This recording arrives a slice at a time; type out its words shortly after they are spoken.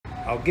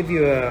I'll give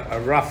you a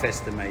rough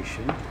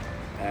estimation,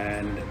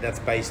 and that's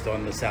based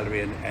on the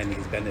salary and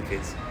his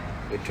benefits.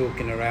 We're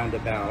talking around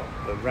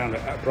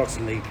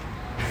approximately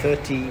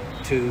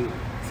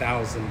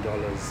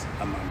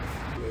 $32,000 a month.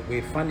 We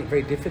find it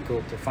very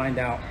difficult to find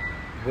out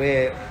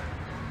where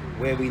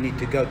we need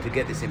to go to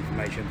get this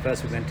information.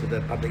 First we went to the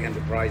public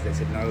enterprise, they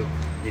said no,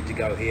 you need to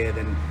go here,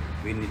 then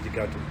we need to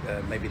go to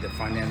maybe the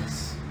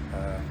finance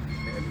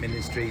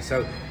ministry.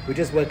 So we're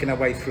just working our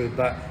way through,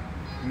 but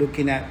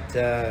looking at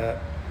the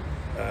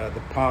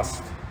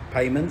past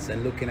payments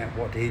and looking at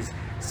what his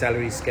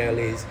salary scale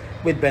is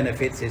with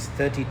benefits is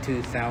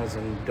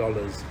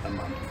 $32,000 a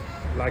month.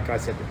 Like I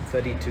said,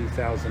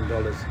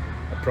 $32,000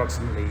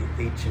 approximately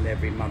each and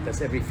every month.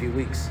 That's every few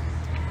weeks.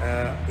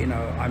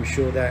 I'm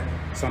sure that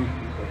some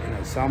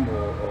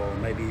or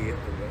maybe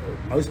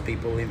most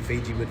people in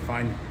Fiji would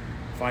find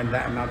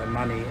that amount of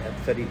money at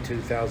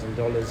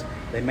 $32,000.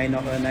 They may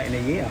not earn that in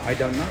a year. I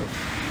don't know.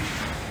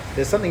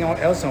 There's something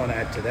else I want to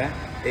add to that.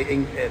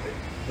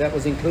 That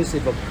was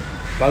inclusive of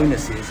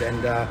bonuses,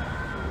 and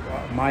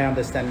my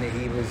understanding,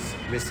 he was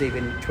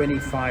receiving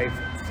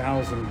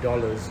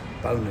 $25,000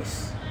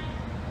 bonus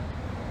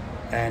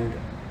and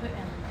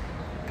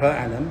per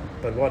annum.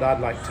 But what I'd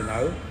like to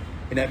know,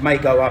 it may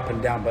go up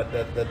and down, but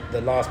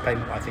the last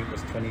payment I think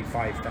was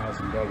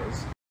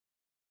 $25,000.